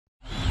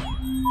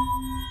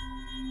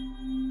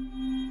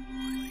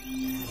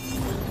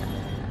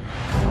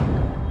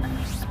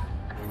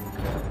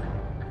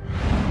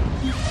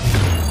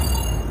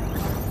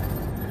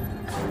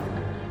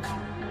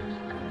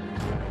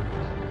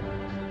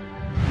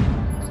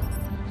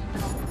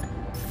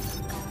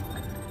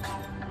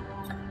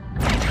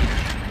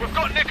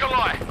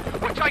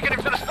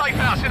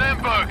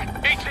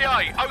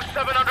ETA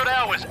 0700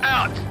 hours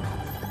out.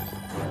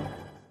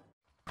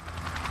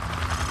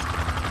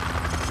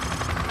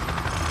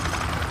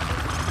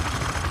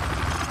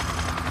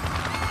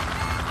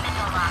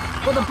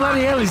 What the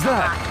bloody hell is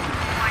that?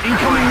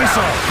 Incoming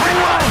missile. Hang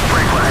on!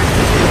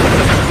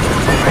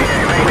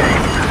 Mayday.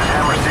 This is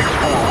Hammer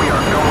 6-4. We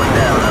are going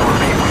down. I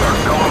repeat, we are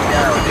going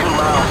down 2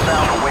 miles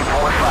south of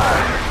Waypoint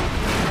 5.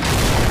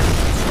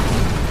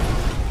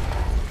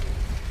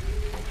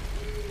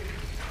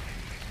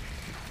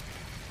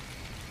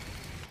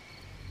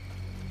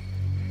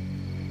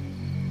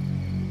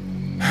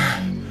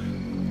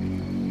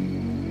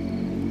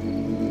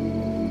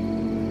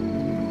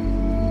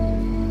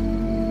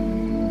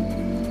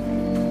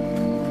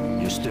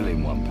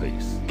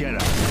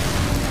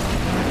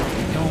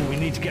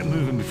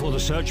 Before the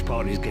search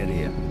parties get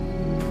here.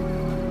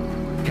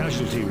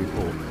 Casualty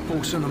report.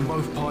 Paulson and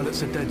both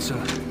pilots are dead, sir.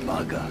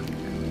 Bugger.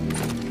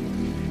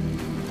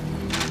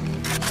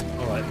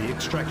 Alright, the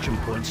extraction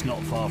point's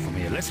not far from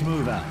here. Let's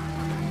move out.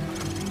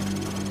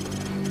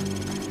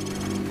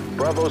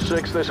 Bravo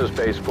 6, this is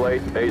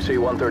Baseplate.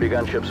 AC-130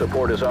 gunship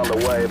support is on the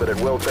way, but it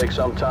will take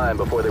some time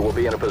before they will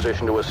be in a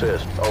position to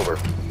assist. Over.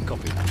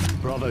 Copy.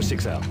 Bravo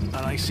 6 out.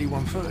 An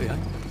AC-130, eh?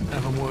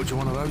 Haven't worked on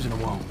one of those in a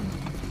while.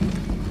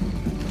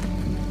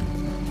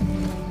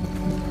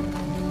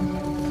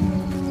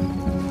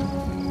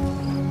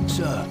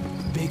 Sir,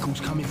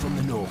 vehicles coming from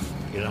the north.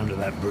 Get under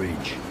that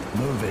bridge.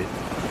 Move it.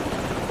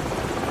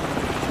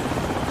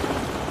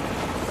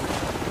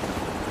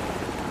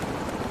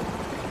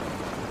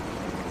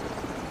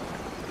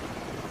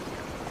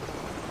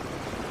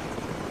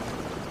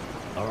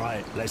 All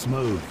right, let's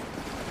move.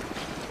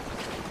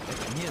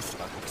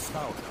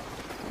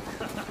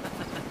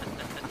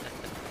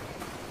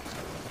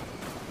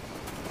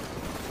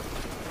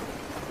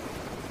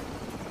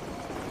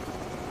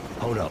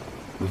 Hold up.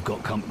 We've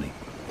got company.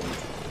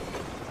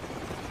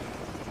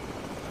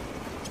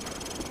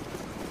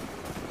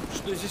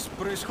 Что здесь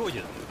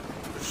происходит?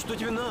 Что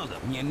тебе надо?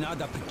 Не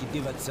надо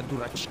прикидываться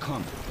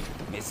дурачком.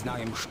 Мы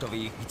знаем, что вы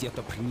их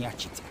где-то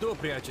прячете. Кто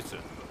прячется?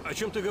 О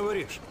чем ты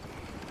говоришь?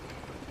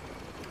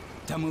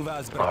 Там у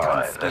вас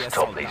Alright, британские let's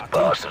top these солдаты.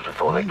 bastards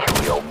before they kill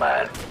the old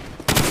man.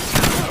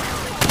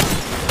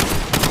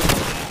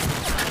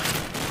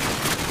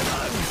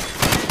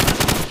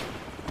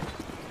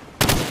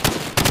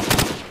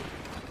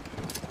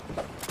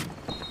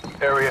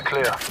 Area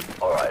clear.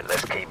 Alright,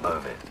 let's keep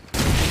moving.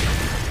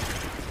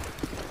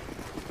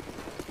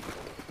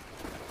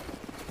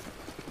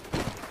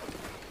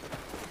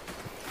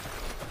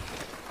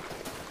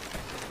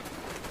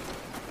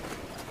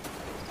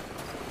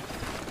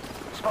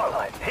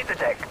 Spotlight, hit the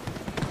deck.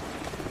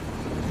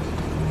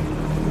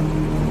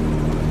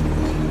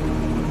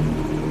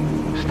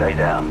 Stay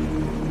down.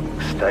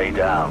 Stay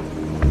down.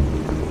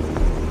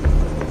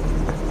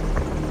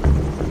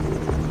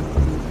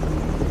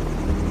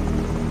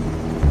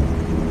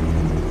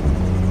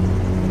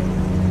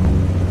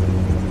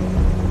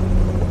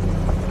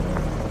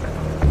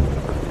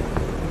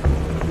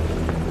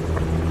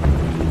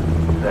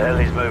 The hell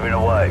is moving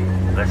away.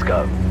 Let's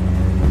go.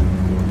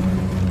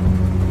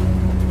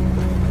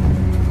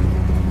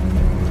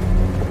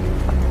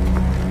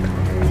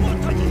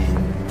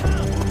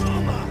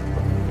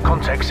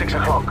 Contact 6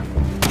 o'clock.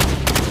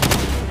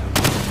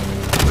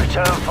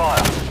 Return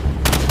fire.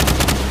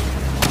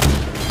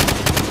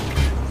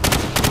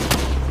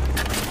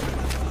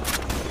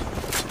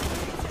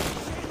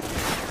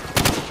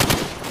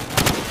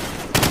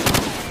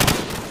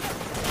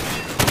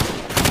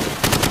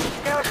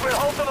 Garrett, we're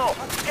holding off.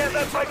 Get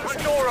that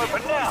basement door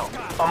open now.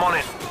 I'm on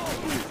it.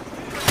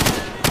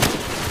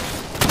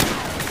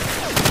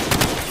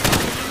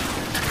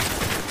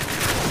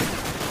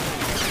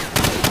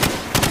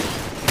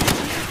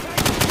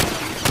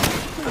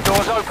 The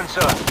door's open,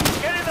 sir.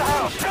 Get in the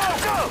house. Go,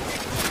 go!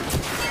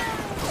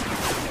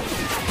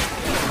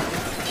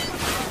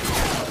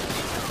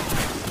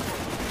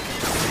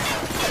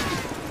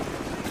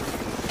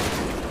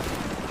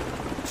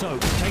 So,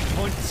 take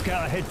point and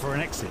scout ahead for an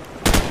exit.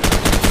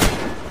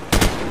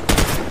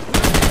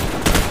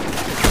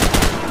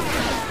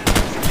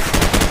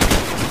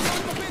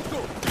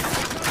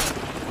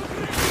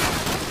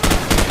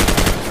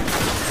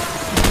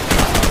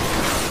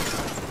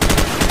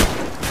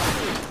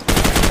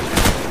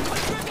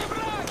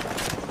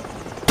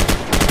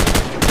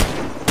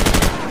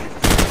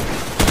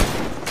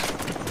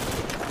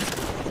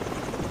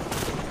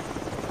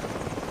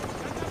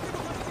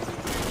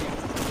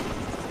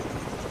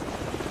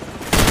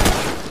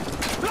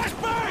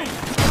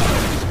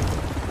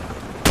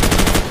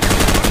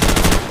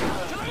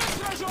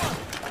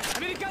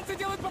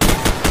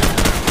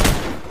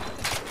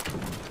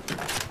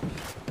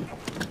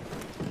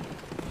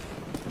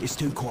 It's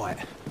too quiet.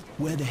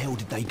 Where the hell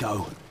did they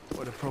go?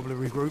 Well, they're probably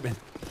regrouping.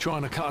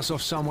 Trying to cut us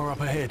off somewhere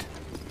up ahead.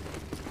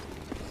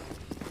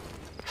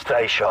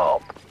 Stay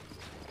sharp.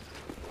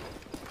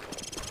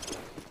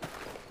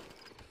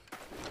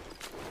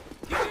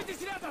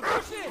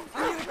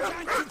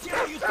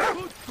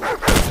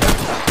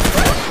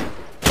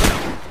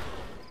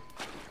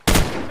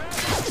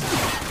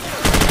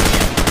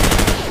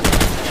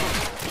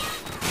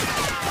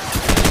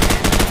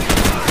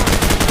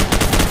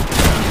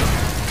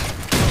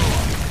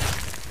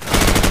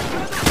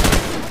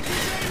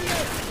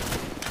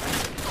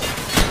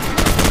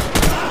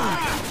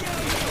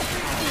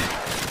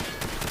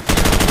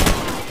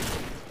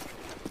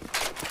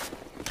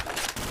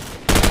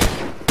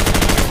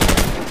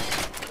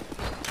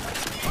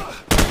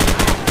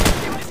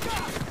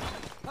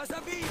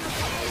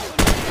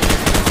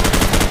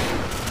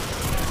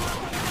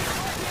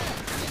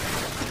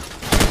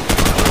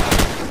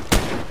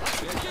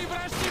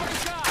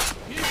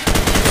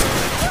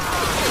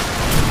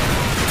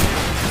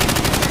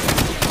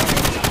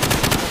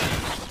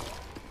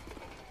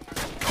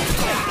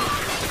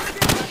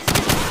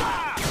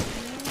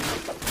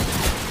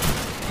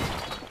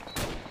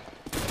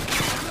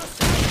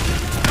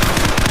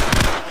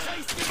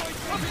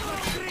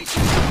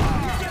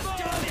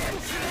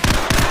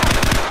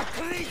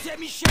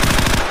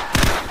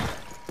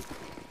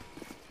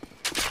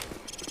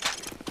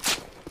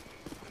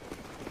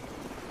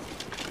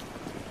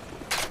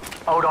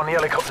 Hold on, the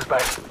helicopter's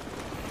back.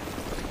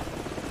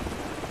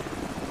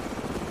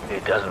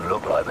 It doesn't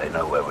look like they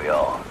know where we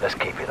are. Let's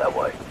keep it that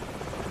way.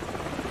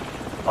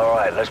 All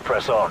right, let's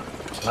press on.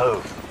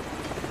 Move.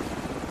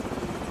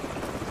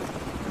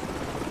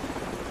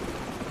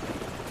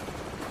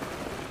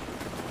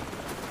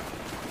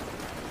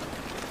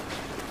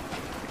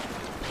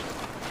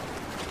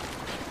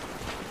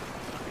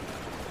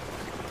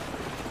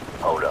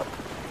 Hold up.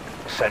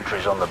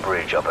 Sentries on the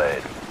bridge up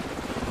ahead.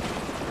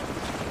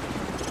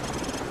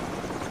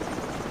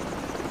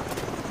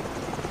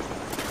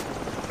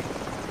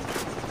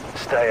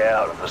 Stay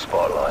out of the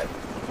spotlight.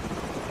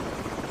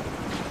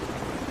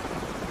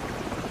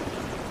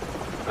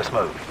 Let's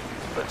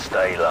move, but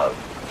stay low.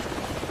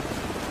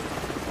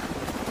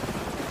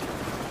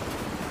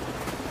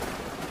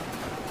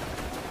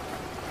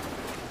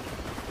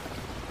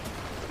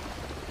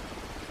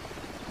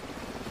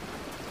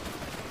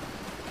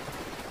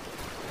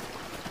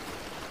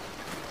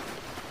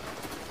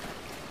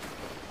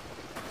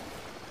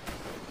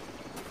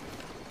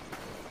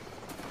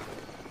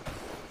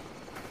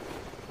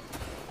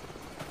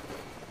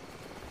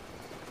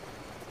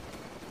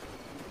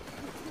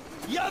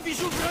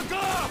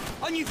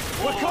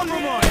 We're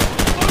compromised!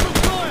 Open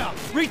fire!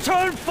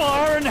 Return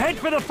fire and head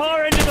for the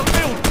far end of the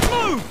field!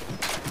 Move!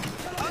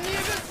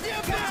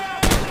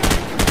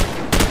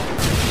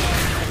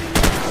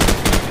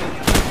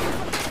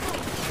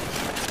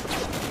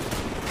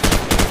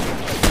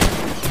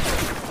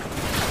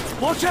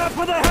 Watch out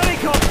for the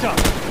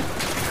helicopter!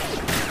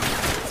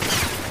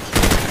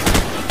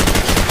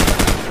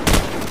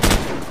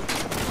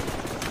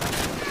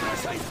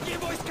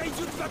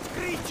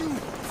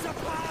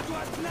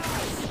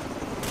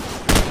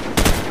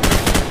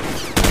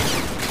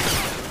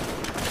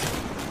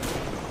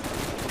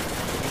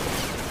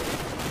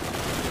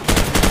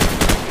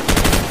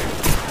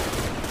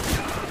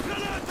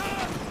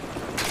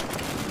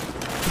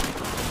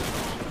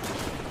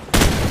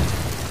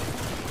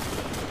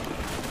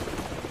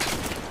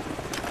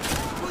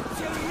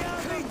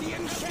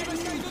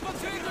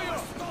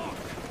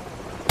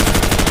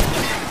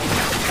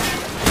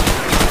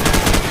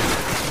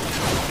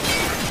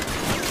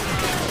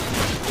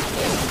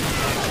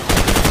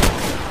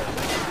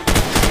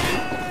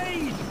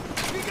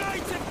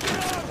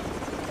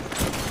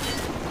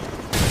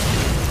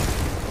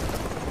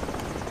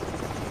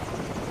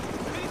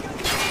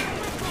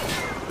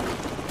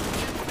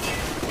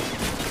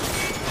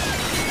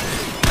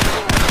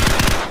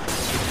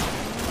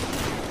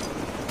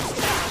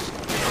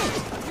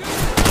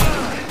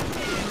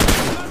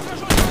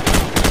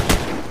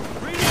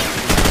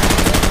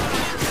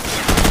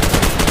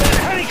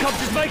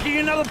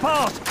 Another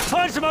pass!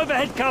 Find some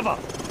overhead cover!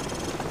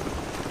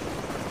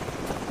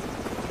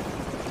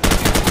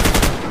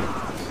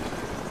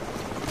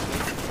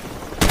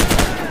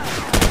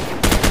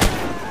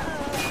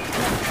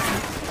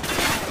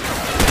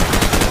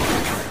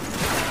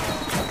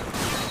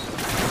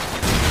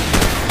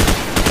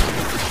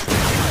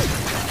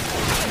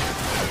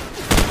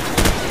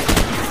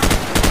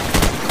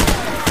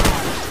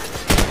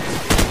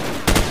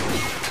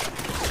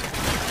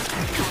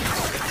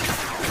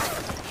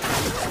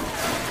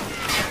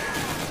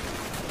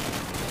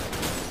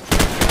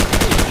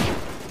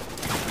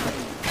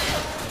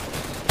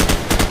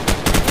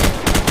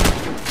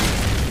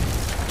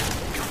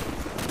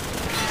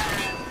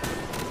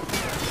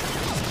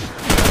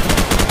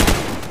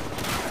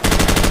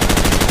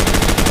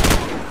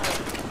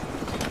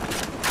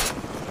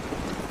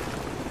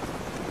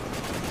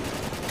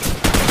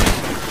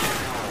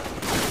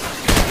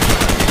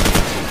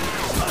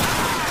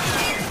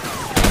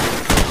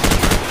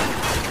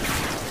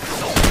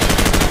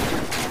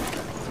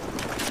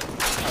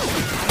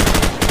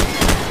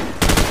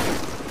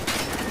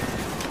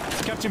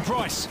 Captain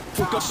Price,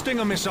 we've got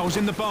Stinger missiles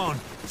in the barn.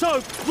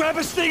 So, grab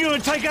a Stinger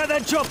and take out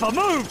that chopper.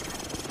 Move!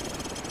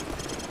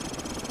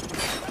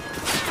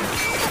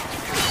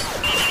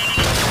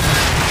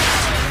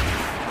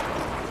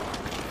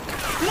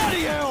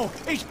 Bloody hell!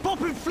 He's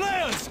popping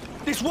flares!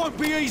 This won't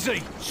be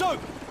easy. So,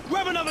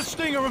 grab another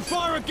Stinger and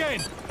fire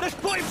again. Let's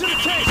put him to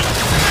the test!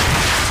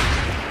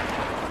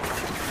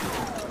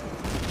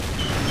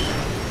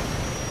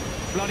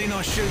 Bloody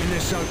nice shooting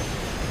this, Soap.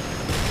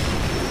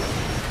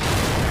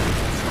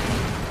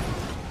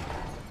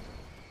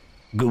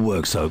 Good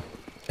work, Soap.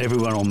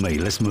 Everyone on me.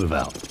 Let's move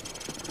out.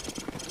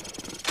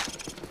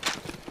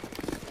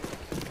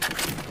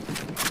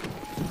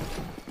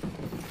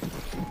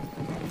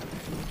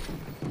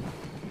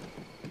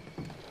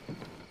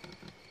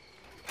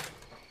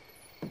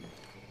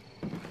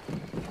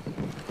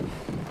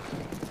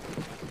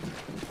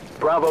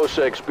 Bravo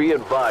 6, be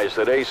advised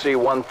that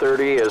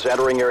AC-130 is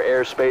entering your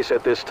airspace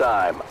at this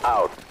time.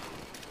 Out.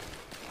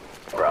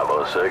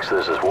 Bravo 6,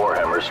 this is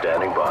Warhammer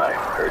standing by.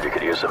 Heard you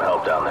could use some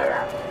help down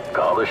there.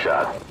 Call the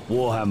shot.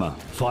 Warhammer,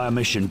 fire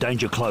mission,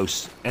 danger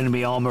close.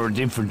 Enemy armor and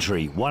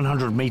infantry,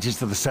 100 meters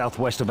to the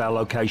southwest of our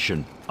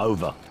location.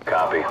 Over.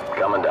 Copy.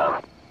 Coming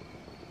down.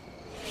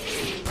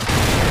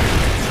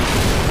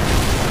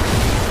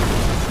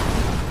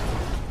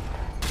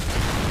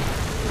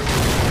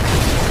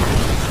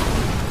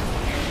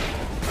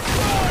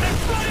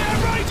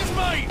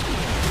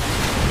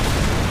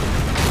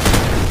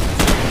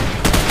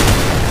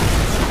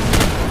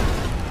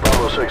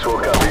 Bravo 6 will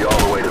cover you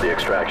all the way to the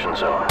extraction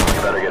zone.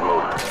 You better get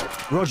moving.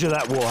 Roger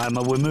that,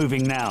 Warhammer. We're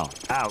moving now.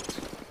 Out.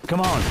 Come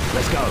on,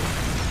 let's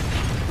go.